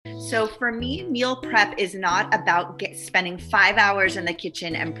So for me, meal prep is not about spending 5 hours in the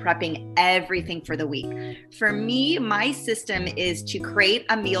kitchen and prepping everything for the week. For me, my system is to create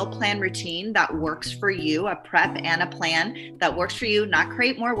a meal plan routine that works for you, a prep and a plan that works for you, not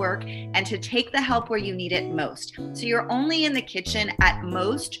create more work, and to take the help where you need it most. So you're only in the kitchen at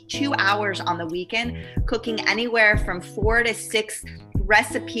most 2 hours on the weekend, cooking anywhere from 4 to 6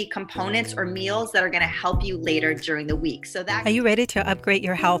 recipe components or meals that are going to help you later during the week. Are you ready to upgrade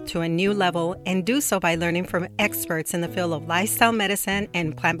your health to a new level and do so by learning from experts in the field of lifestyle medicine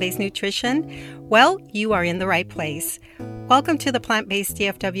and plant-based nutrition? Well, you are in the right place. Welcome to the Plant-Based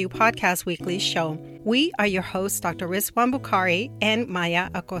DFW Podcast Weekly Show. We are your hosts, Dr. Rizwan Bukhari and Maya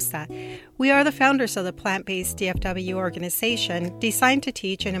Acosta. We are the founders of the Plant-Based DFW organization designed to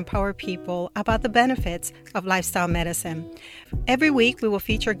teach and empower people about the benefits of lifestyle medicine. Every week, we will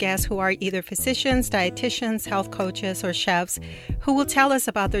feature guests who are either physicians, dietitians, health coaches, or chefs who will tell us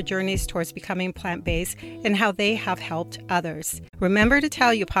about their journeys towards becoming plant-based and how they have helped others. Remember to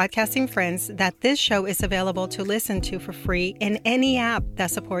tell your podcasting friends that this show is available to listen to for free in any app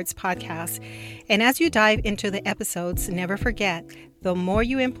that supports podcasts. And as you dive into the episodes, never forget, the more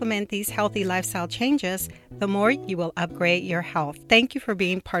you implement these healthy lifestyle changes, the more you will upgrade your health. Thank you for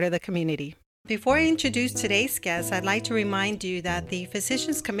being part of the community. Before I introduce today's guest, I'd like to remind you that the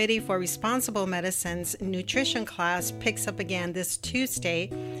Physicians Committee for Responsible Medicine's nutrition class picks up again this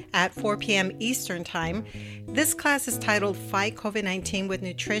Tuesday at 4 p.m. Eastern Time. This class is titled Fight COVID-19 with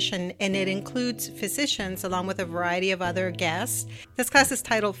Nutrition, and it includes physicians along with a variety of other guests. This class is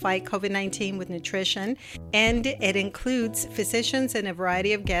titled Fight COVID-19 with Nutrition, and it includes physicians and a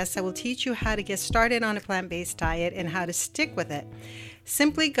variety of guests that will teach you how to get started on a plant-based diet and how to stick with it.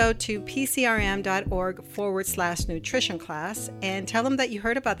 Simply go to pcrm.org/nutrition class and tell them that you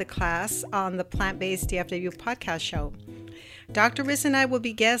heard about the class on the Plant-Based DFW podcast show. Dr. Riz and I will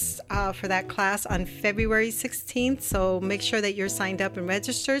be guests for that class on February 16th, so make sure that you're signed up and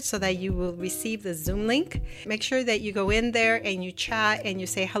registered so that you will receive the Zoom link. Make sure that you go in there and you chat and you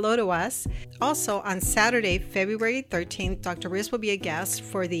say hello to us. Also, on Saturday, February 13th, Dr. Riz will be a guest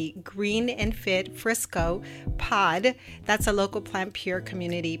for the Green and Fit Frisco pod. That's a local Plant Pure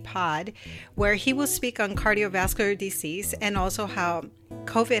community pod, where he will speak on cardiovascular disease and also how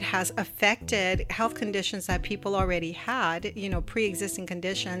COVID has affected health conditions that people already had, pre-existing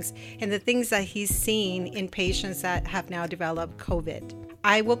conditions, and the things that he's seen in patients that have now developed COVID.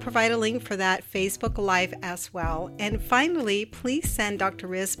 I will provide a link for that Facebook Live as well. And finally, please send Dr.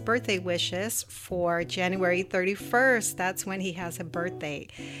 Riz birthday wishes for January 31st. That's when he has a birthday.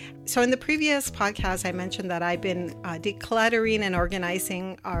 So in the previous podcast, I mentioned that I've been decluttering and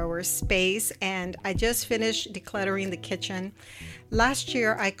organizing our space, and I just finished decluttering the kitchen. Last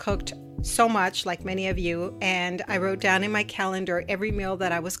year, I cooked so much, like many of you, and I wrote down in my calendar every meal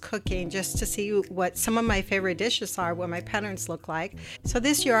that I was cooking just to see what some of my favorite dishes are, what my patterns look like. So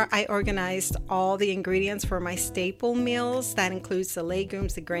this year, I organized all the ingredients for my staple meals. That includes the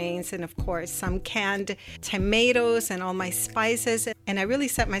legumes, the grains, and of course, some canned tomatoes and all my spices. And I really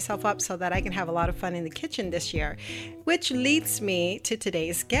set myself up so that I can have a lot of fun in the kitchen this year, which leads me to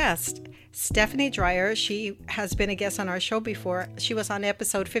today's guest. Stephanie Dreyer, she has been a guest on our show before. She was on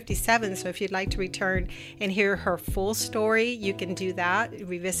episode 57, so if you'd like to return and hear her full story, you can do that.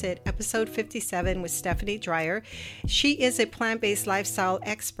 Revisit episode 57 with Stephanie Dreyer. She is a plant-based lifestyle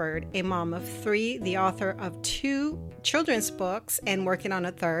expert, a mom of 3, the author of 2 children's books, and working on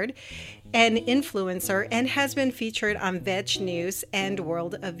a third, an influencer, and has been featured on Veg News and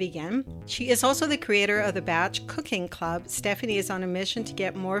World of Vegan. She is also the creator of the Batch Cooking Club. Stephanie is on a mission to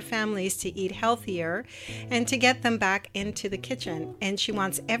get more families to eat healthier and to get them back into the kitchen. And she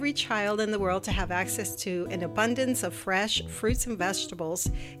wants every child in the world to have access to an abundance of fresh fruits and vegetables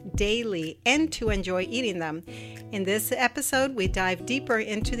daily and to enjoy eating them. In this episode, we dive deeper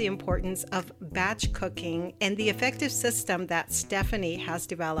into the importance of batch cooking and the effective system that Stephanie has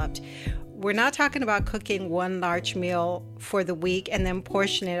developed. We're not talking about cooking one large meal for the week and then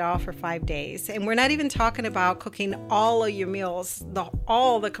portioning it off for 5 days. And we're not even talking about cooking all of your meals,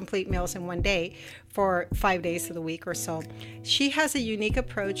 all the complete meals in one day for 5 days of the week or so. She has a unique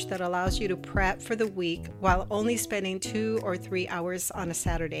approach that allows you to prep for the week while only spending 2 or 3 hours on a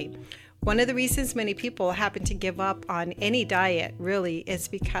Saturday. One of the reasons many people happen to give up on any diet really is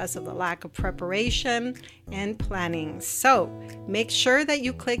because of the lack of preparation and planning. So make sure that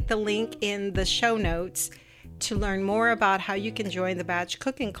you click the link in the show notes to learn more about how you can join the Batch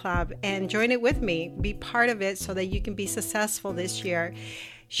Cooking Club and join it with me. Be part of it so that you can be successful this year.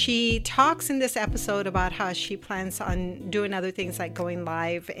 She talks in this episode about how she plans on doing other things like going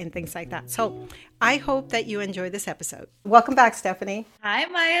live and things like that. So I hope that you enjoy this episode. Welcome back, Stephanie. Hi,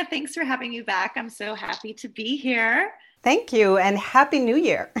 Maya. Thanks for having me back. I'm so happy to be here. Thank you, and Happy New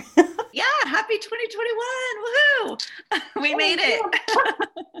Year. Yeah, happy 2021. Woohoo! We made it.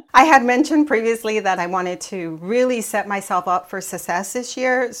 I had mentioned previously that I wanted to really set myself up for success this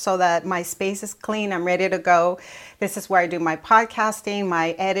year so that my space is clean. I'm ready to go. This is where I do my podcasting,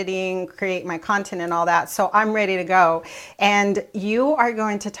 my editing, create my content and all that. So I'm ready to go. And you are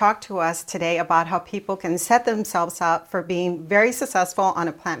going to talk to us today about how people can set themselves up for being very successful on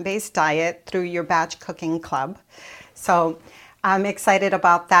a plant-based diet through your Batch Cooking Club. So I'm excited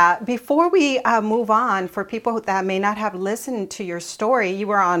about that. Before we move on, for people that may not have listened to your story, you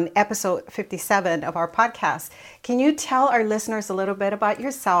were on episode 57 of our podcast. Can you tell our listeners a little bit about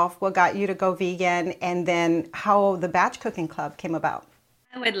yourself, what got you to go vegan, and then how the Batch Cooking Club came about?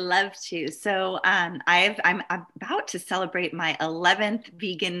 I would love to. So I'm about to celebrate my 11th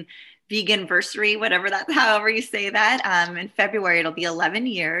veganversary, however you say that. In February, it'll be 11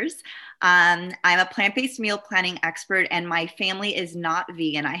 years. I'm a plant-based meal planning expert, and my family is not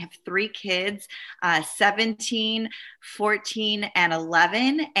vegan. I have 3 kids, 17, 14, and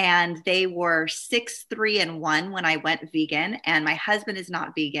 11, and they were 6, 3, and 1 when I went vegan, and my husband is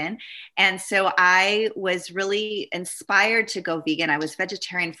not vegan. And so I was really inspired to go vegan. I was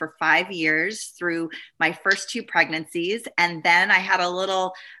vegetarian for 5 years through my first 2 pregnancies, and then I had a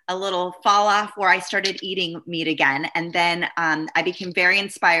little fall off where I started eating meat again. And then I became very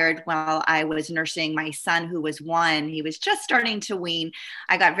inspired while I was nursing my son, who was 1. He was just starting to wean.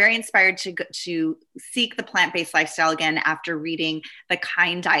 I got very inspired to seek the plant-based lifestyle again after reading The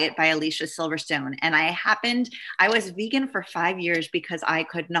Kind Diet by Alicia Silverstone. And I was vegan for 5 years because I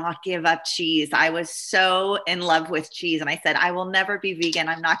could not give up cheese. I was so in love with cheese. And I said, I will never be vegan.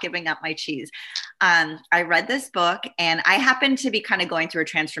 I'm not giving up my cheese. I read this book, and I happened to be kind of going through a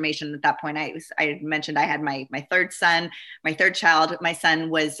transformation at that point. I mentioned I had my third child. My son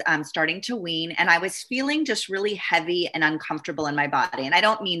was starting to wean, and I was feeling just really heavy and uncomfortable in my body. And I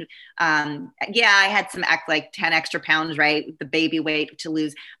don't mean, I had some like 10 extra pounds, right? The baby weight to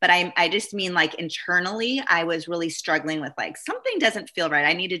lose. But I just mean like internally, I was really struggling with like, something doesn't feel right.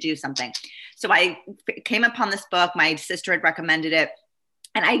 I need to do something. So I came upon this book. My sister had recommended it.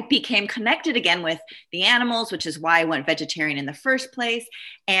 And I became connected again with the animals, which is why I went vegetarian in the first place.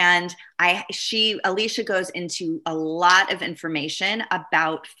 And Alicia goes into a lot of information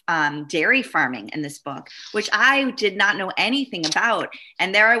about dairy farming in this book, which I did not know anything about.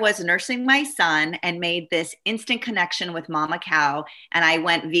 And there I was nursing my son and made this instant connection with Mama Cow. And I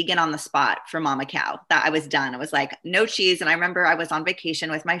went vegan on the spot for Mama Cow. That I was done. I was like, no cheese. And I remember I was on vacation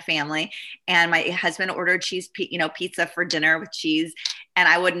with my family, and my husband ordered pizza for dinner with cheese. And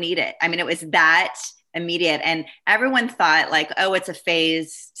I wouldn't eat it. I mean, it was that immediate. And everyone thought like, oh, it's a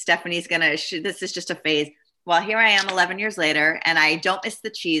phase. Stephanie's this is just a phase. Well, here I am 11 years later, and I don't miss the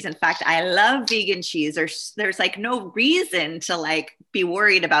cheese. In fact, I love vegan cheese. There's like no reason to like be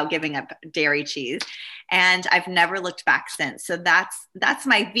worried about giving up dairy cheese. And I've never looked back since. So that's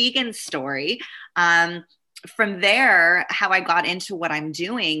my vegan story. From there, how I got into what I'm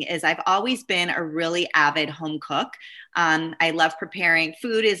doing is I've always been a really avid home cook. I love preparing.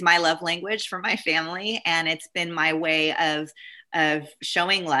 Food is my love language for my family, and it's been my way of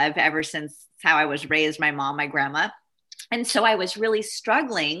showing love ever since how I was raised, my mom, my grandma. And so I was really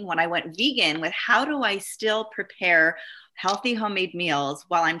struggling when I went vegan with how do I still prepare healthy homemade meals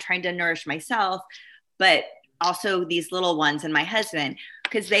while I'm trying to nourish myself, but also these little ones and my husband,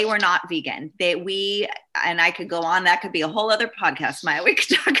 because they were not vegan. And I could go on, that could be a whole other podcast, Maya. We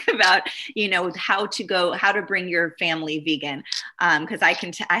could talk about, how to bring your family vegan. Cause I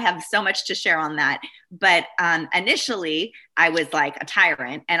have so much to share on that. But initially I was like a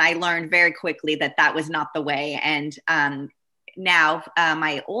tyrant, and I learned very quickly that was not the way. And now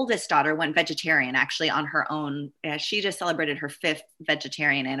my oldest daughter went vegetarian actually on her own. She just celebrated her 5th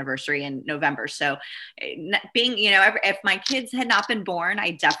vegetarian anniversary in November. So being, if my kids had not been born,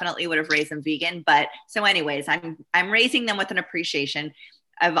 I definitely would have raised them vegan. But so anyways, I'm raising them with an appreciation.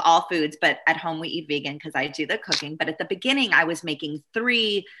 of all foods, but at home we eat vegan because I do the cooking. But at the beginning, I was making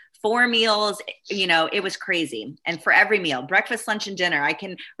 3, 4 meals. It was crazy. And for every meal, breakfast, lunch, and dinner,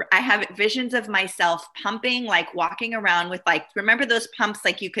 I have visions of myself pumping, like walking around with, like, remember those pumps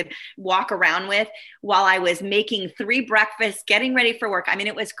like you could walk around with, while I was making 3 breakfasts, getting ready for work. I mean,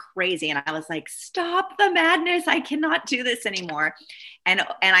 it was crazy. And I was like, stop the madness. I cannot do this anymore. And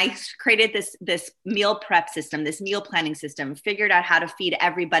I created this meal prep system, this meal planning system, figured out how to feed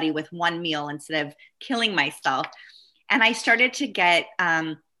everybody with one meal instead of killing myself. And I started to get,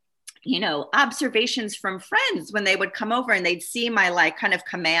 observations from friends when they would come over and they'd see my like kind of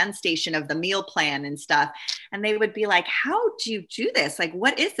command station of the meal plan and stuff. And they would be like, how do you do this? Like,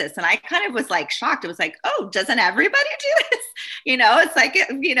 what is this? And I kind of was like shocked. It was like, oh, doesn't everybody do this? It's like,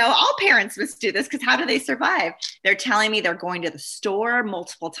 all parents must do this because how do they survive? They're telling me they're going to the store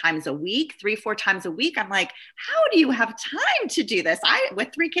multiple times a week, 3, 4 times a week. I'm like, how do you have time to do this?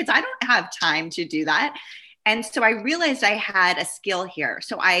 With 3 kids, I don't have time to do that. And so I realized I had a skill here.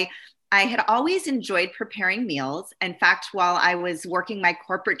 So I had always enjoyed preparing meals. In fact, while I was working my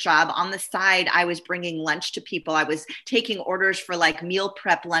corporate job on the side, I was bringing lunch to people. I was taking orders for like meal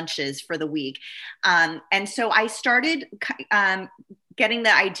prep lunches for the week. And so I started getting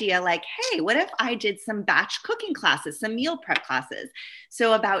the idea like, hey, what if I did some batch cooking classes, some meal prep classes?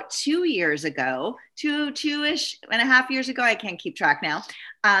 So about 2 years ago, two-ish and a half years ago, I can't keep track now,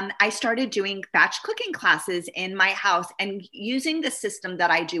 I started doing batch cooking classes in my house and using the system that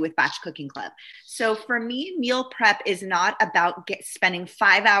I do with Batch Cooking Club. So for me, meal prep is not about spending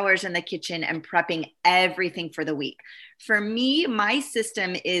 5 hours in the kitchen and prepping everything for the week. For me, my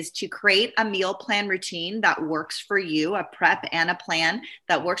system is to create a meal plan routine that works for you, a prep and a plan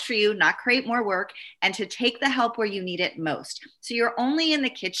that works for you, not create more work, and to take the help where you need it most. So you're only in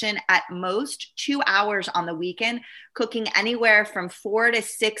the kitchen at most 2 hours on the weekend, cooking anywhere from 4 to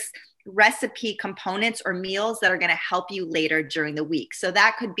 6 recipe components or meals that are going to help you later during the week. So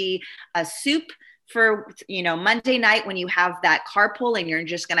that could be a soup for, Monday night when you have that carpool and you're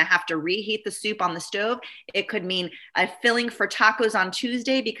just going to have to reheat the soup on the stove. It could mean a filling for tacos on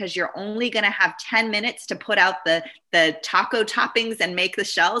Tuesday because you're only going to have 10 minutes to put out the taco toppings and make the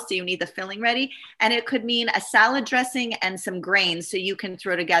shells. So you need the filling ready. And it could mean a salad dressing and some grains so you can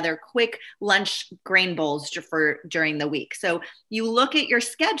throw together quick lunch grain bowls for during the week. So you look at your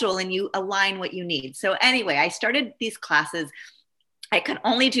schedule and you align what you need. So anyway, I started these classes. I could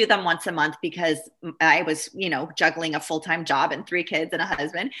only do them once a month because I was, juggling a full-time job and 3 kids and a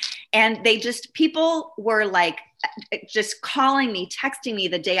husband. And people were like, just calling me, texting me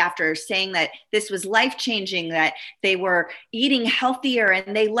the day after saying that this was life-changing, that they were eating healthier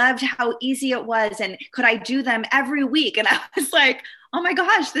and they loved how easy it was. And could I do them every week? And I was like, oh my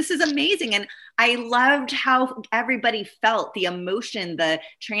gosh, this is amazing. And I loved how everybody felt, the emotion, the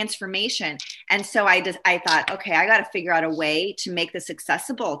transformation. And so I thought, okay, I got to figure out a way to make this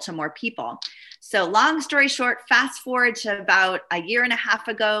accessible to more people. So long story short, fast forward to about a year and a half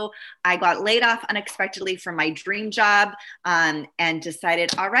ago, I got laid off unexpectedly from my dream job and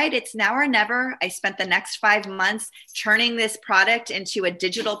decided, all right, it's now or never. I spent the next 5 months turning this product into a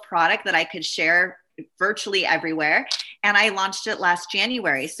digital product that I could share virtually everywhere. And I launched it last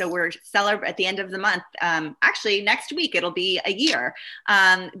January. So we're celebrating at the end of the month. Actually, next week, it'll be a year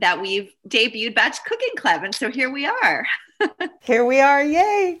that we've debuted Batch Cooking Club. And so here we are. Here we are.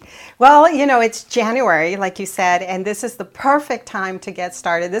 Yay. Well, it's January, like you said, and this is the perfect time to get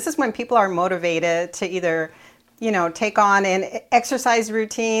started. This is when people are motivated to either take on an exercise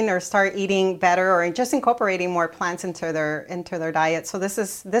routine or start eating better or just incorporating more plants into their diet. So this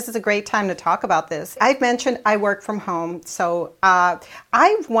is a great time to talk about this. I've mentioned I work from home. So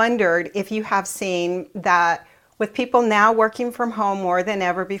I've wondered if you have seen that with people now working from home more than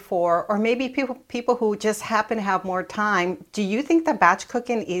ever before, or maybe people who just happen to have more time, do you think that batch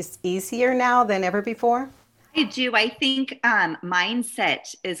cooking is easier now than ever before? I do. I think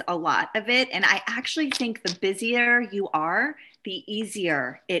mindset is a lot of it. And I actually think the busier you are, the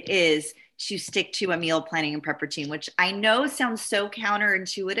easier it is to stick to a meal planning and prep routine, which I know sounds so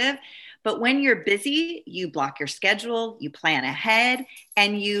counterintuitive. But when you're busy, you block your schedule, you plan ahead,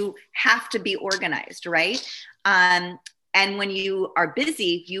 and you have to be organized, right? And when you are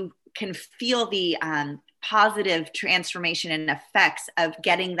busy, you can feel the positive transformation and effects of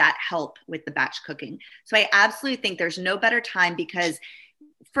getting that help with the batch cooking. So I absolutely think there's no better time because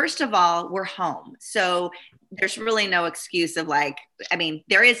first of all, we're home. So there's really no excuse of like, I mean,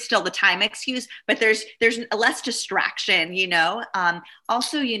 there is still the time excuse, but there's less distraction,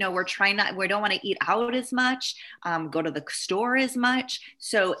 Also, we don't want to eat out as much, go to the store as much.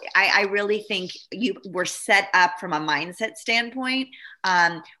 So I really think we're set up from a mindset standpoint.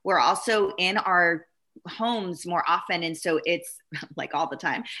 We're also in our homes more often, and so it's like all the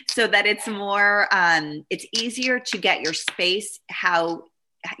time, so that it's more it's easier to get your space,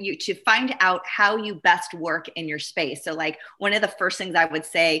 to find out how you best work in your space. So like one of the first things I would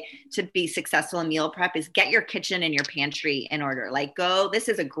say to be successful in meal prep is get your kitchen and your pantry in order. Like this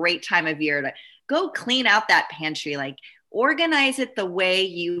is a great time of year to go clean out that pantry, like organize it the way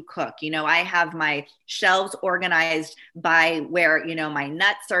you cook. I have my shelves organized by where, my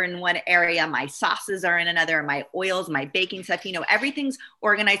nuts are in one area, my sauces are in another, my oils, my baking stuff, everything's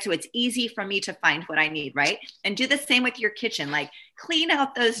organized so it's easy for me to find what I need, right? And do the same with your kitchen, like clean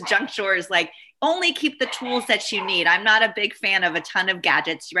out those junk drawers, like only keep the tools that you need. I'm not a big fan of a ton of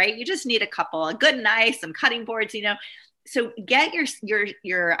gadgets, right? You just need a good knife, some cutting boards, So get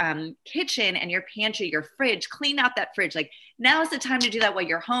your kitchen and your pantry, your fridge, clean out that fridge. Like now is the time to do that while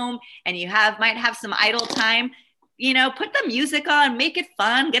you're home and you might have some idle time, put the music on, make it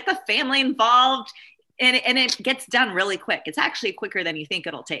fun, get the family involved, and it gets done really quick. It's actually quicker than you think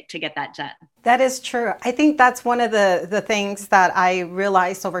it'll take to get that done. That is true. I think that's one of the things that I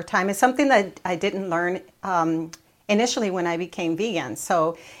realized over time. Is something that I didn't learn initially when I became vegan.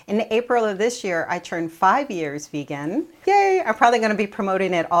 So in April of this year, I turned 5 years vegan. Yay! I'm probably going to be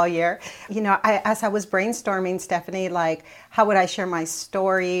promoting it all year. As I was brainstorming, Stephanie, like how would I share my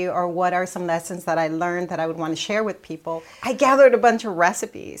story, or what are some lessons that I learned that I would want to share with people? I gathered a bunch of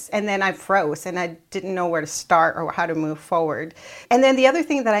recipes and then I froze and I didn't know where to start or how to move forward. And then the other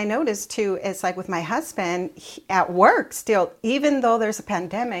thing that I noticed too is like with my husband at work still, even though there's a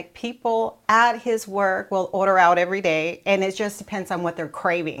pandemic, people at his work will order out every day, and it just depends on what they're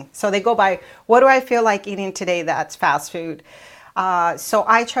craving. So they go by, what do I feel like eating today that's fast food? So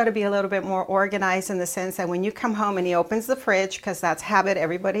I try to be a little bit more organized in the sense that when you come home and he opens the fridge, because that's habit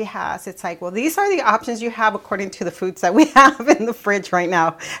everybody has, it's like, well, these are the options you have according to the foods that we have in the fridge right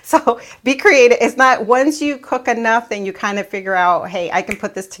now. So be creative. It's not once you cook enough, then you kind of figure out, hey, I can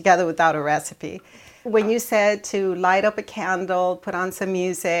put this together without a recipe. When you said to light up a candle, put on some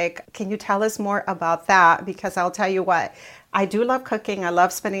music, can you tell us more about that? Because I'll tell you what, I do love cooking. I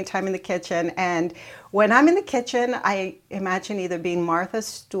love spending time in the kitchen. And when I'm in the kitchen, I imagine either being Martha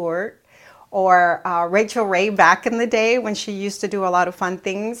Stewart or Rachel Ray back in the day when she used to do a lot of fun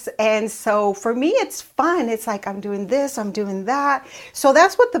things. And so for me, it's fun. It's like I'm doing this, I'm doing that. So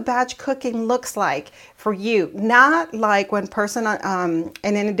that's what the batch cooking looks like for you. Not like when an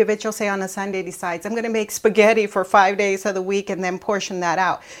individual, say on a Sunday, decides I'm going to make spaghetti for 5 days of the week and then portion that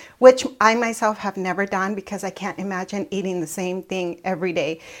out, which I myself have never done because I can't imagine eating the same thing every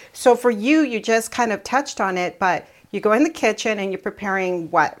day. So for you, you just kind of touched on it, but you go in the kitchen and you're preparing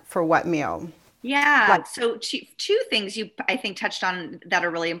what meal? Yeah. So two things I think touched on that are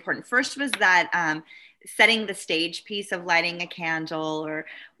really important. First was that setting the stage piece of lighting a candle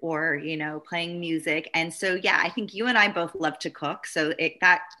or playing music. And so yeah, I think you and I both love to cook. So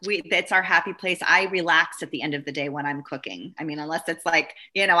it's our happy place. I relax at the end of the day when I'm cooking. I mean, unless it's like,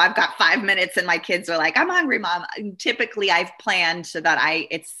 I've got 5 minutes and my kids are like, I'm hungry, Mom. Typically I've planned so that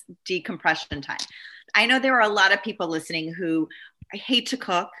it's decompression time. I know there are a lot of people listening who hate to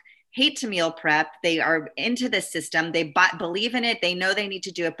cook, hate to meal prep. They are into this system. They believe in it. They know they need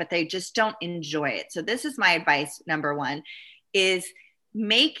to do it, but they just don't enjoy it. So this is my advice. Number one is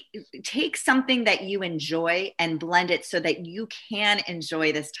take something that you enjoy and blend it so that you can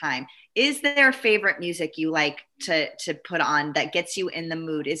enjoy this time. Is there a favorite music you like to put on that gets you in the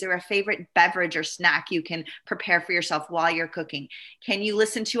mood? Is there a favorite beverage or snack you can prepare for yourself while you're cooking? Can you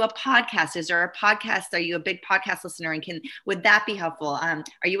listen to a podcast? Is there a podcast? Are you a big podcast listener? And would that be helpful? Are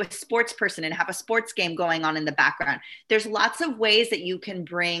you a sports person and have a sports game going on in the background? There's lots of ways that you can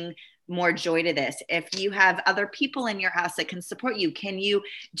bring more joy to this. If you have other people in your house that can support you, can you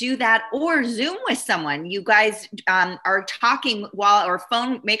do that or Zoom with someone? You guys are talking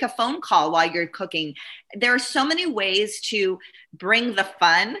make a phone call while you're cooking. There are so many ways to bring the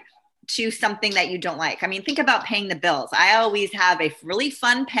fun to something that you don't like. I mean, think about paying the bills. I always have a really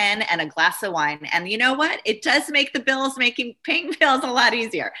fun pen and a glass of wine. And you know what? It does make paying bills a lot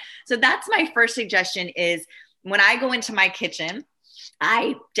easier. So that's my first suggestion is when I go into my kitchen,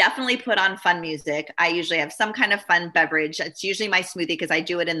 I definitely put on fun music. I usually have some kind of fun beverage. It's usually my smoothie because I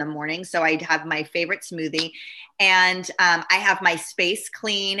do it in the morning. So I have my favorite smoothie and I have my space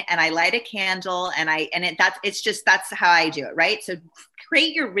clean and I light a candle and that's how I do it. Right. So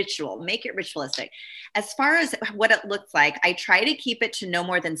create your ritual, make it ritualistic. As far as what it looks like, I try to keep it to no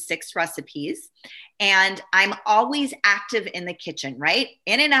more than 6 recipes. And I'm always active in the kitchen, right?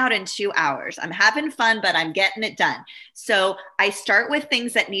 In and out in 2 hours. I'm having fun, but I'm getting it done. So I start with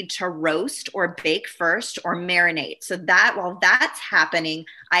things that need to roast or bake first or marinate. So that while that's happening,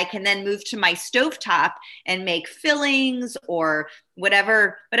 I can then move to my stovetop and make fillings or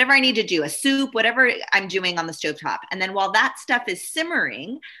whatever I need to do, a soup, whatever I'm doing on the stovetop. And then while that stuff is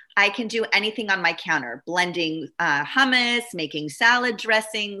simmering, I can do anything on my counter, blending hummus, making salad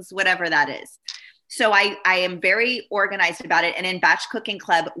dressings, whatever that is. So I am very organized about it. And in Batch Cooking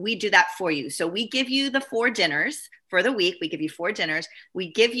Club, we do that for you. So we give you the 4 dinners for the week. We give you 4 dinners. We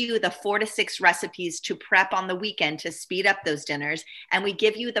give you the 4 to 6 recipes to prep on the weekend to speed up those dinners. And we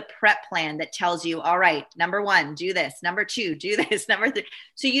give you the prep plan that tells you, all right, number 1, do this. Number 2, do this. Number 3.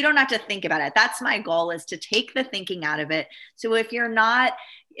 So you don't have to think about it. That's my goal, is to take the thinking out of it. So if you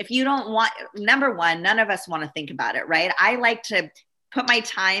don't want, number 1, none of us want to think about it, right? I like to put my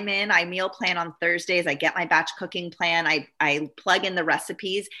time in. I meal plan on Thursdays. I get my batch cooking plan. I plug in the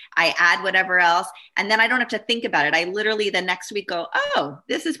recipes. I add whatever else. And then I don't have to think about it. I literally the next week go, oh,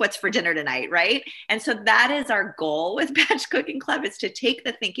 this is what's for dinner tonight, right? And so that is our goal with Batch Cooking Club, is to take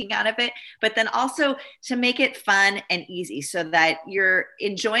the thinking out of it, but then also to make it fun and easy so that you're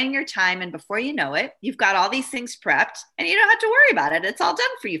enjoying your time. And before you know it, you've got all these things prepped and you don't have to worry about it. It's all done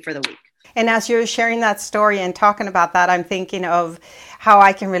for you for the week. And as you're sharing that story and talking about that, I'm thinking of how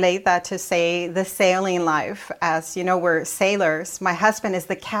I can relate that to, say, the sailing life. As you know, we're sailors. My husband is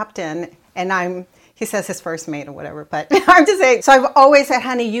the captain, and he says his first mate or whatever, but I'm just saying. So I've always said,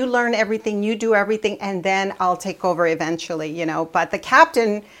 honey, you learn everything, you do everything, and then I'll take over eventually, But the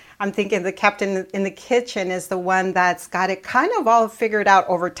captain, I'm thinking the captain in the kitchen is the one that's got it kind of all figured out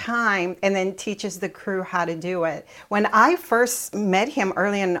over time and then teaches the crew how to do it. When I first met him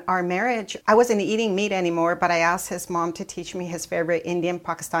early in our marriage, I wasn't eating meat anymore, but I asked his mom to teach me his favorite Indian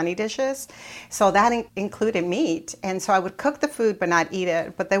Pakistani dishes. So that included meat. And so I would cook the food but not eat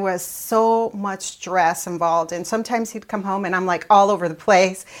it. But there was so much stress involved. And sometimes he'd come home and I'm like all over the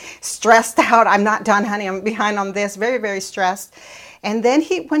place, stressed out. I'm not done, honey. I'm behind on this. Very, very stressed. And then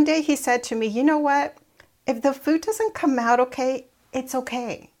one day he said to me, you know what? If the food doesn't come out okay, it's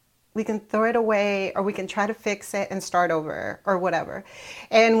okay. We can throw it away or we can try to fix it and start over or whatever.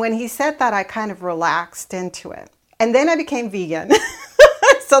 And when he said that, I kind of relaxed into it. And then I became vegan.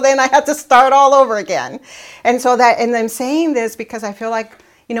 So then I had to start all over again. And I'm saying this because I feel like,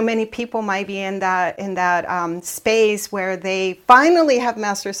 many people might be in that space where they finally have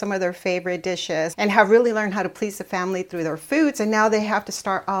mastered some of their favorite dishes and have really learned how to please the family through their foods, and now they have to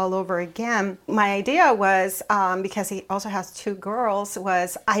start all over again. My idea was, because he also has 2 girls,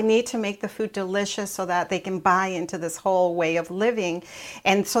 was I need to make the food delicious so that they can buy into this whole way of living.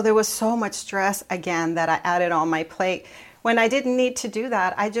 And so there was so much stress again that I added on my plate, when I didn't need to do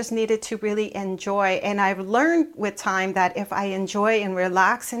that. I just needed to really enjoy. And I've learned with time that if I enjoy and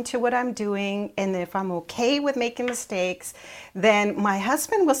relax into what I'm doing, and if I'm okay with making mistakes, then my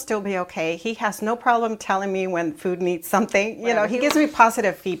husband will still be okay. He has no problem telling me when food needs something. He gives me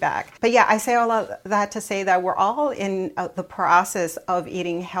positive feedback. But yeah, I say all of that to say that we're all in the process of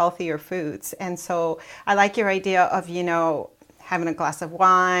eating healthier foods. And so I like your idea of, having a glass of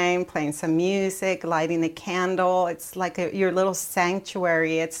wine, playing some music, lighting a candle. It's like your little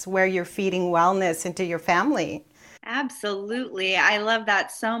sanctuary. It's where you're feeding wellness into your family. Absolutely. I love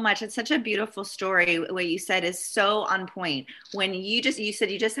that so much. It's such a beautiful story. What you said is so on point. When you said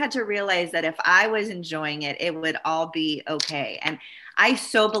you just had to realize that if I was enjoying it, it would all be okay. And I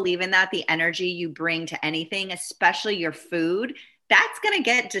so believe in that. The energy you bring to anything, especially your food, that's going to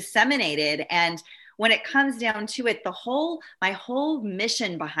get disseminated. And when it comes down to it, my whole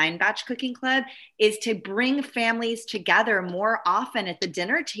mission behind Batch Cooking Club is to bring families together more often at the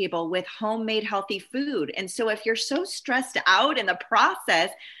dinner table with homemade healthy food. And so if you're so stressed out in the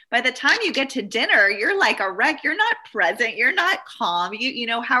process, by the time you get to dinner, you're like a wreck. You're not present. You're not calm.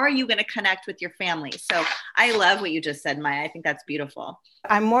 How are you going to connect with your family? So I love what you just said, Maya. I think that's beautiful.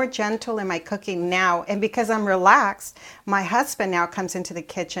 I'm more gentle in my cooking now. And because I'm relaxed, my husband now comes into the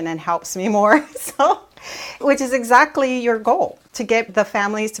kitchen and helps me more. Which is exactly your goal, to get the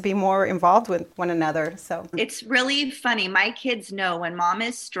families to be more involved with one another. So it's really funny. My kids know when mom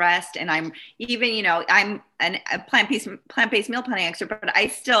is stressed, and I'm even, I'm a plant-based meal planning expert, but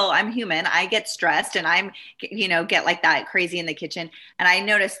I'm human. I get stressed and I'm, get like that crazy in the kitchen. And I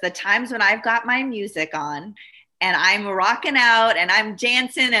notice the times when I've got my music on and I'm rocking out and I'm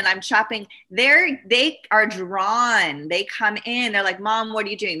dancing and I'm chopping, they are drawn. They come in, they're like, Mom, what are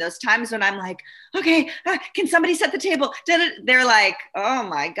you doing? Those times when I'm like, okay, can somebody set the table? They're like, oh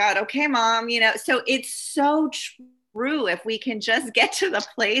my God, okay, Mom, so it's so true. If we can just get to the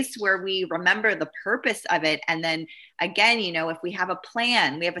place where we remember the purpose of it, and then again, if we have a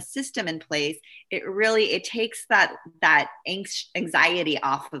plan, we have a system in place, it takes that anxiety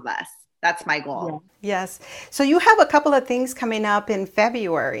off of us. That's my goal. Yeah. Yes. So you have a couple of things coming up in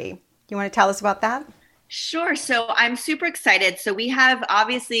February. You want to tell us about that? Sure. So I'm super excited. So we have,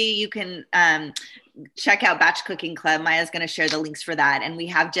 obviously, you can check out Batch Cooking Club. Maya's going to share the links for that. And we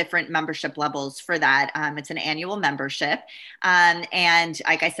have different membership levels for that. It's an annual membership. And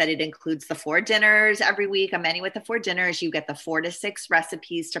like I said, it includes the 4 dinners every week, a menu with the 4 dinners. You get the 4 to 6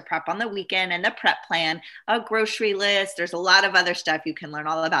 recipes to prep on the weekend and the prep plan, a grocery list. There's a lot of other stuff. You can learn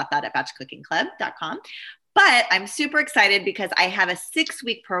all about that at batchcookingclub.com. But I'm super excited because I have a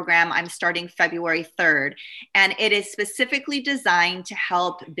 6-week program. I'm starting February 3rd, and it is specifically designed to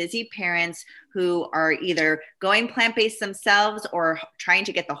help busy parents who are either going plant-based themselves or trying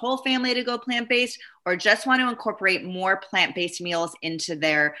to get the whole family to go plant-based, or just want to incorporate more plant-based meals into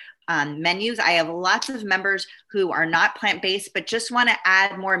their menus. I have lots of members who are not plant-based, but just want to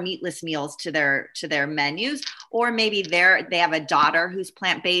add more meatless meals to their menus, or maybe they have a daughter who's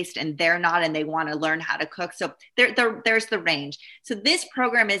plant-based and they're not, and they want to learn how to cook. So there's the range. So this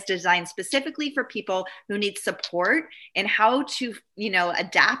program is designed specifically for people who need support in how to,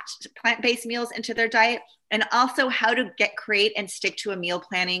 adapt plant-based meals into their diet, and also how to create and stick to a meal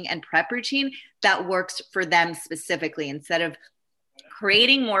planning and prep routine that works for them specifically. Instead of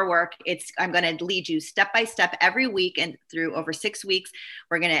creating more work, I'm going to lead you step by step every week, and through over 6 weeks.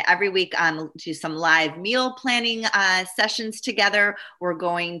 We're going to every week do some live meal planning sessions together. We're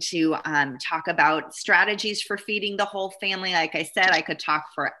going to talk about strategies for feeding the whole family. Like I said, I could talk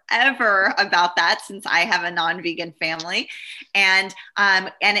forever about that since I have a non-vegan family, and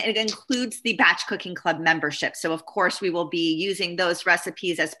it includes the Batch Cooking Club membership. So of course we will be using those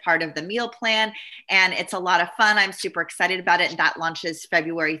recipes as part of the meal plan, and it's a lot of fun. I'm super excited about it, and that launches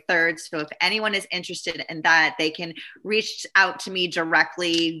February 3rd. So if anyone is interested in that, they can reach out to me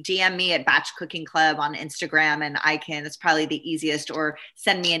directly, DM me at Batch Cooking Club on Instagram, and it's probably the easiest, or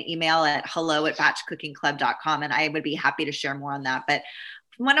send me an email at hello@batchcookingclub.com, and I would be happy to share more on that. But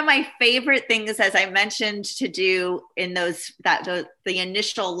one of my favorite things, as I mentioned, to do in the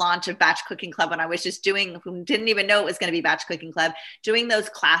initial launch of Batch Cooking Club, when I was just didn't even know it was going to be Batch Cooking Club, doing those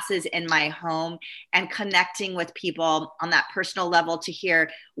classes in my home and connecting with people on that personal level to hear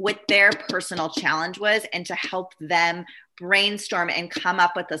what their personal challenge was and to help them brainstorm and come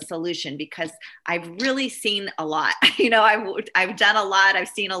up with a solution, because I've really seen a lot. I've done a lot. I've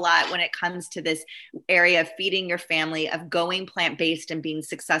seen a lot when it comes to this area of feeding your family, of going plant-based and being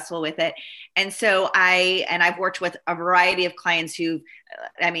successful with it. And so I've worked with a variety of clients who,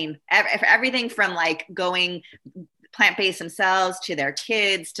 everything from like going plant-based themselves to their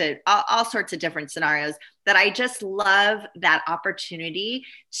kids to all sorts of different scenarios, that I just love that opportunity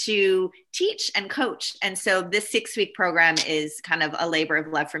to teach and coach. And so this 6-week program is kind of a labor of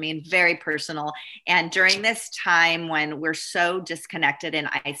love for me and very personal. And during this time when we're so disconnected and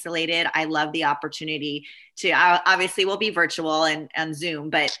isolated, I love the opportunity to, obviously we'll be virtual and Zoom,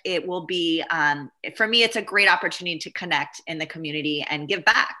 but it will be, for me, it's a great opportunity to connect in the community and give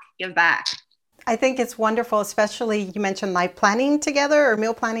back. I think it's wonderful, especially you mentioned like planning together or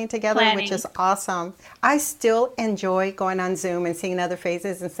meal planning together, which is awesome. I still enjoy going on Zoom and seeing other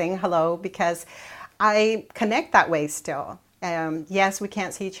faces and saying hello, because I connect that way still. Yes, we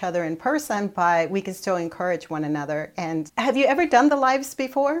can't see each other in person, but we can still encourage one another. And have you ever done the lives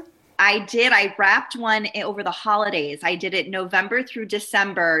before? I did. I wrapped one over the holidays. I did it November through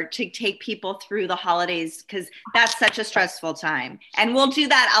December to take people through the holidays, because that's such a stressful time. And we'll do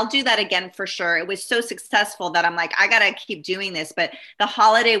that. I'll do that again for sure. It was so successful that I'm like, I got to keep doing this. But the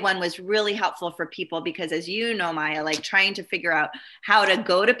holiday one was really helpful for people because, as you know, Maya, like trying to figure out how to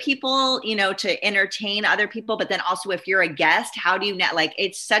go to people, to entertain other people. But then also if you're a guest, how do you not, like,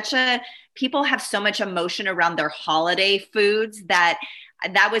 it's such people have so much emotion around their holiday foods that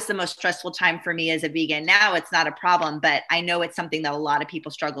was the most stressful time for me as a vegan. Now it's not a problem, but I know it's something that a lot of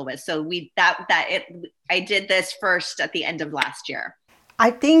people struggle with. So I did this first at the end of last year. I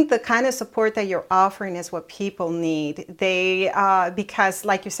think the kind of support that you're offering is what people need. Because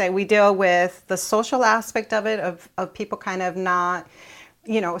like you say, we deal with the social aspect of it, of people kind of not,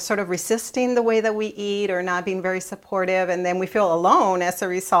 sort of resisting the way that we eat or not being very supportive. And then we feel alone as a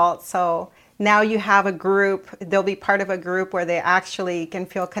result. So now you have a group, they'll be part of a group where they actually can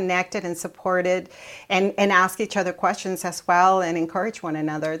feel connected and supported and ask each other questions as well and encourage one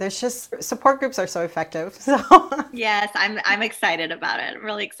another. There's just support groups are so effective. So Yes, I'm excited about it. I'm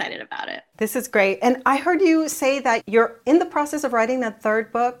really excited about it. this is great. And I heard you say that you're in the process of writing a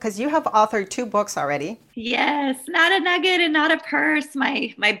third book because you have authored 2 books already. Yes, not a nugget and not a purse.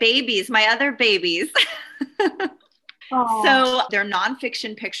 My babies, my other babies. So they're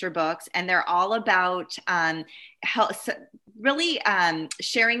nonfiction picture books, and they're all about health, really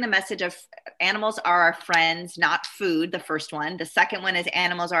sharing the message of animals are our friends, not food. The first one. The second one is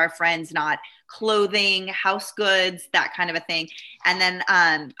animals are our friends, not clothing, house goods, that kind of a thing. And then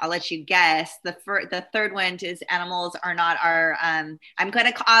I'll let you guess. The third one is animals are not our. I'm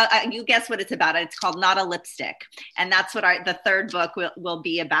gonna you guess what it's about. It's called Not a Lipstick, and that's what the third book will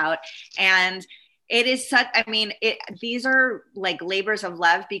be about. And it is such, I mean, these are like labors of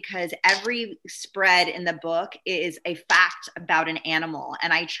love because every spread in the book is a fact about an animal.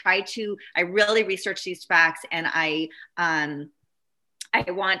 And I really research these facts, and I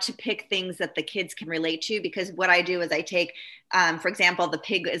want to pick things that the kids can relate to, because what I do is I take, for example, the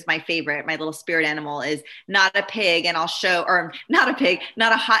pig is my favorite. My little spirit animal is not a pig, and I'll show, or not a pig,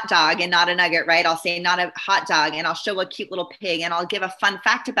 not a hot dog and not a nugget, right? I'll say not a hot dog, and I'll show a cute little pig, and I'll give a fun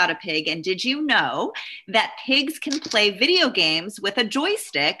fact about a pig. And did you know that pigs can play video games with a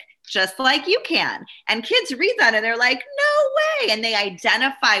joystick just like you can? And kids read that and they're like, no way. And they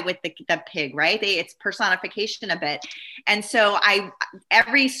identify with the pig, right? It's personification a bit. And so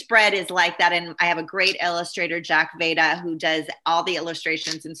every spread is like that. And I have a great illustrator, Jack Veda, who does all the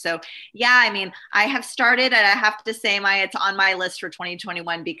illustrations. And so, yeah, I mean, I have started, and I have to say it's on my list for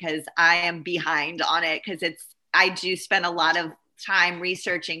 2021 because I am behind on it, because I do spend a lot of time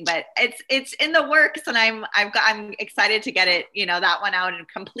researching, but it's in the works, and I'm excited to get it, that one out and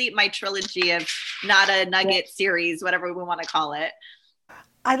complete my trilogy of Not a Nugget series, whatever we want to call it.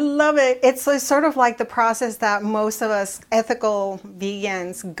 I love it. It's sort of like the process that most of us ethical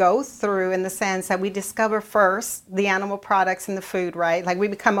vegans go through, in the sense that we discover first the animal products and the food, right? Like we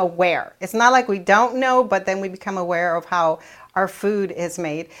become aware. It's not like we don't know, but then we become aware of how our food is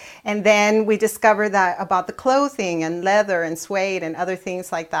made. And then we discover that about the clothing and leather and suede and other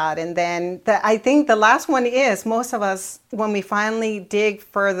things like that. And then I think the last one is, most of us, when we finally dig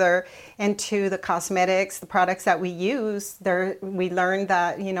further into the cosmetics, the products that we use, we learn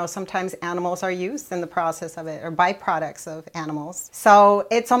that, sometimes animals are used in the process of it, or byproducts of animals. So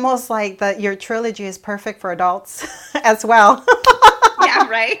it's almost like your trilogy is perfect for adults as well. Yeah,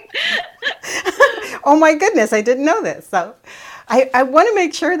 right. Oh my goodness, I didn't know this. So I want to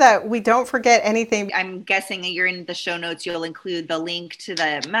make sure that we don't forget anything. I'm guessing that you're in the show notes. You'll include the link to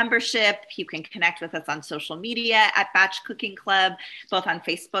the membership. You can connect with us on social media at Batch Cooking Club, both on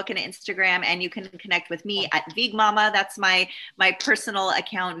Facebook and Instagram. And you can connect with me at Veegmama. That's my personal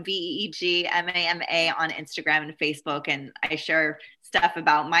account, VEEGMAMA, on Instagram and Facebook. And I share stuff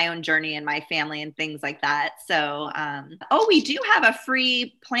about my own journey and my family and things like that. So, we do have a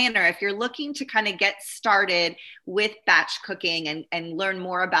free planner. If you're looking to kind of get started with batch cooking and learn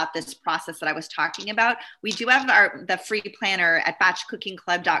more about this process that I was talking about, we do have the free planner at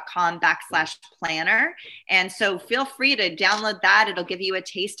batchcookingclub.com/planner. And so feel free to download that. It'll give you a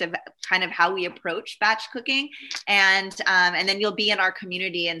taste of kind of how we approach batch cooking. And then you'll be in our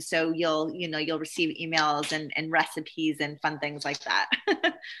community. And so you'll receive emails and recipes and fun things like that.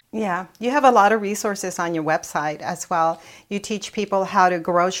 Yeah, you have a lot of resources on your website as well. You teach people how to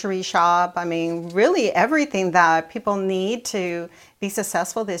grocery shop. I mean, really everything that people need to be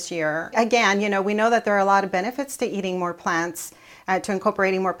successful this year. Again, we know that there are a lot of benefits to eating more plants, to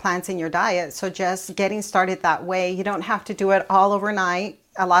incorporating more plants in your diet. So just getting started that way, you don't have to do it all overnight.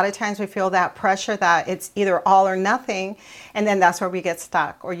 A lot of times we feel that pressure that it's either all or nothing, and then that's where we get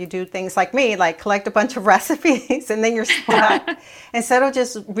stuck. Or you do things like me, like collect a bunch of recipes, and then you're stuck instead of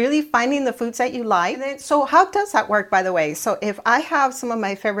just really finding the foods that you like. So how does that work, by the way? So if I have some of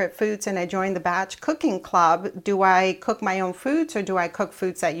my favorite foods and I join the Batch Cooking Club, do I cook my own foods, or do I cook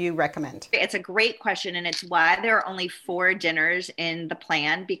foods that you recommend? It's a great question, and it's why there are only 4 dinners in the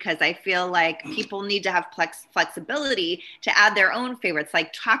plan, because I feel like people need to have flexibility to add their own favorites. Like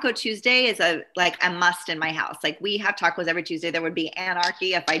Taco Tuesday is a must in my house. Like we have tacos every Tuesday. There would be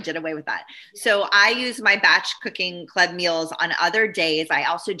anarchy if I did away with that. So I use my Batch Cooking Club meals on other days. I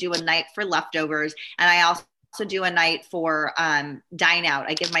also do a night for leftovers, and I also do a night for dine out.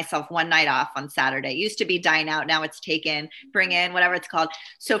 I give myself one night off on Saturday. It used to be dine out. Now it's taken, bring in, whatever it's called.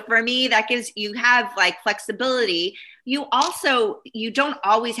 So for me, that gives you have like flexibility. You don't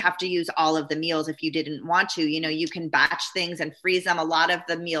always have to use all of the meals if you didn't want to. You can batch things and freeze them. A lot of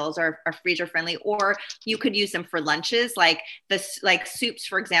the meals are freezer friendly, or you could use them for lunches, like soups,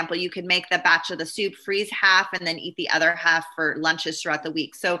 for example. You could make the batch of the soup, freeze half, and then eat the other half for lunches throughout the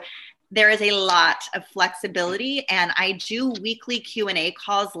week. So there is a lot of flexibility, and I do weekly Q&A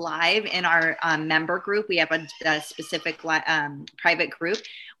calls live in our member group. We have a specific private group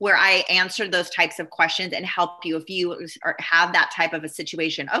where I answer those types of questions and help you if you have that type of a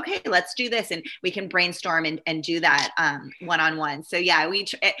situation. Okay, let's do this, and we can brainstorm and do that one-on-one. So yeah,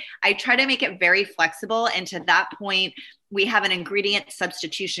 I try to make it very flexible, and to that point, we have an ingredient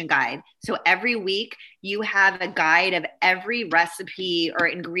substitution guide. So every week you have a guide of every recipe or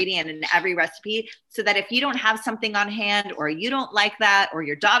ingredient in every recipe, so that if you don't have something on hand, or you don't like that, or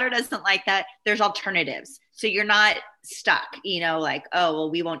your daughter doesn't like that, there's alternatives. So you're not stuck, like, oh,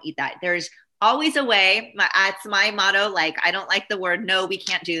 well, we won't eat that. There's always a way. That's my motto. Like, I don't like the word, no, we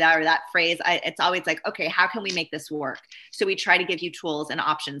can't do that, or that phrase. It's always like, okay, how can we make this work? So we try to give you tools and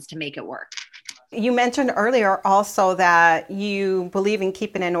options to make it work. You mentioned earlier also that you believe in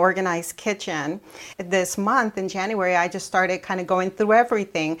keeping an organized kitchen. This month in January, I just started kind of going through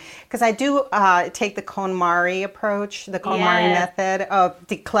everything, because I do take the KonMari approach, the KonMari method of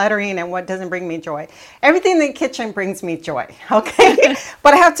decluttering and what doesn't bring me joy. Everything in the kitchen brings me joy, okay?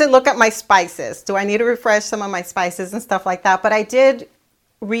 But I have to look at my spices. Do I need to refresh some of my spices and stuff like that? But I did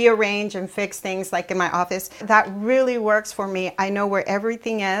rearrange and fix things like in my office. That really works for me. I know where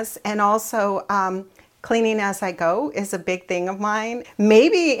everything is. And also cleaning as I go is a big thing of mine.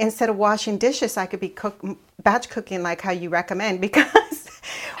 Maybe instead of washing dishes, I could be batch cooking like how you recommend, because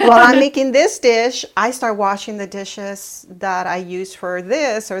while I'm making this dish, I start washing the dishes that I use for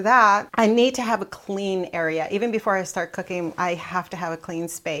this or that. I need to have a clean area. Even before I start cooking, I have to have a clean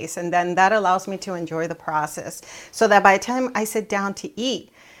space. And then that allows me to enjoy the process, so that by the time I sit down to eat,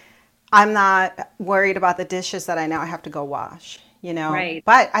 I'm not worried about the dishes that I now have to go wash, Right.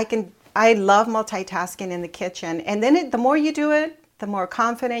 But I love multitasking in the kitchen. And then the more you do it, the more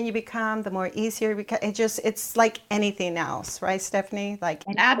confident you become, the more easier it becomes. It's like anything else, right, Stephanie? Like,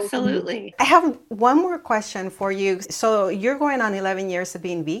 absolutely. I have one more question for you. So you're going on 11 years of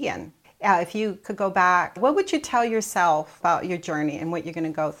being vegan. If you could go back, what would you tell yourself about your journey and what you're going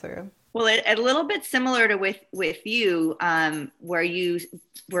to go through? Well, a little bit similar to with you, where you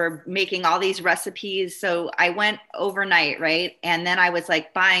were making all these recipes. So I went overnight, right? And then I was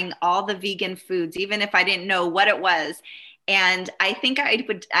like buying all the vegan foods, even if I didn't know what it was. And I think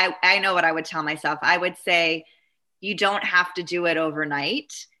I know what I would tell myself. I would say, you don't have to do it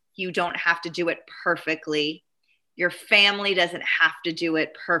overnight. You don't have to do it perfectly. Your family doesn't have to do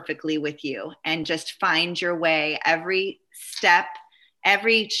it perfectly with you. And just find your way. Every step,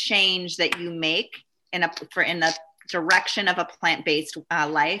 every change that you make in the direction of a plant-based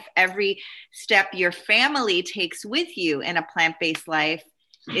life, every step your family takes with you in a plant-based life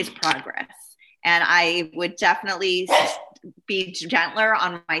is progress. And I would definitely be gentler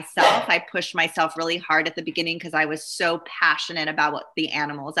on myself. I pushed myself really hard at the beginning because I was so passionate about the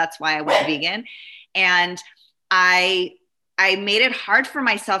animals. That's why I went vegan. And I made it hard for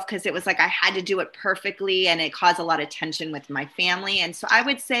myself because it was like I had to do it perfectly, and it caused a lot of tension with my family. And so I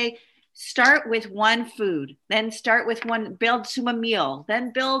would say, start with one food, then start with build to a meal,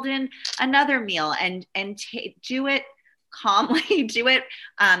 then build in another meal, and do it calmly, do it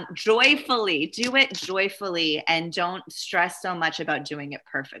joyfully, and don't stress so much about doing it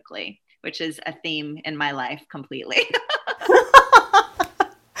perfectly, which is a theme in my life completely.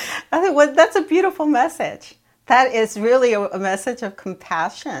 That's a beautiful message. That is really a message of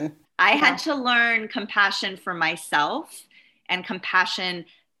compassion. I had to learn compassion for myself and compassion.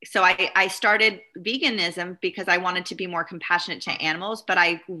 So I started veganism because I wanted to be more compassionate to animals, but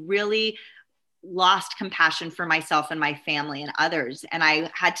I really lost compassion for myself and my family and others. And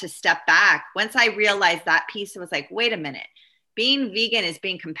I had to step back. Once I realized that piece, I was like, wait a minute. Being vegan is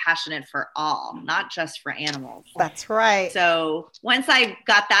being compassionate for all, not just for animals. That's right. So once I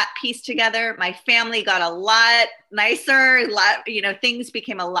got that piece together, my family got a lot nicer, things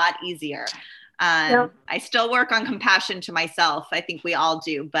became a lot easier. I still work on compassion to myself. I think we all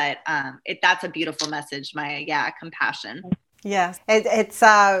do, but that's a beautiful message. Compassion. Yes, it's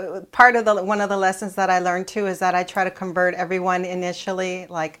part of one of the lessons that I learned too is that I try to convert everyone initially,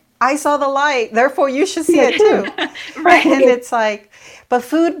 like, I saw the light, therefore you should see it too. Right. And it's like, but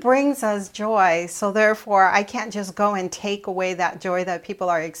food brings us joy. So therefore I can't just go and take away that joy that people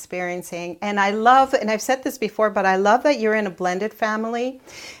are experiencing. And I love, and I've said this before, but I love that you're in a blended family,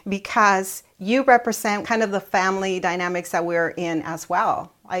 because you represent kind of the family dynamics that we're in as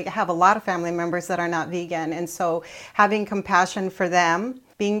well. I have a lot of family members that are not vegan. And so having compassion for them,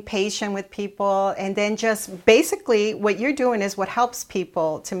 being patient with people, and then just basically what you're doing is what helps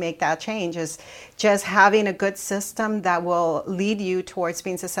people to make that change, is just having a good system that will lead you towards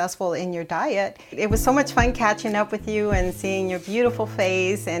being successful in your diet. It was so much fun catching up with you and seeing your beautiful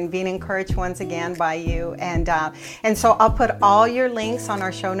face and being encouraged once again by you. And so I'll put all your links on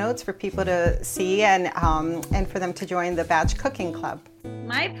our show notes for people to see and for them to join the Batch Cooking Club.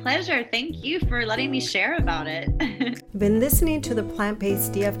 My pleasure. Thank you for letting me share about it. Been listening to the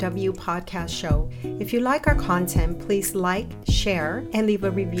Plant-Based DFW podcast show. If you like our content, please like, share, and leave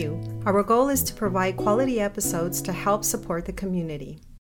a review. Our goal is to provide quality episodes to help support the community.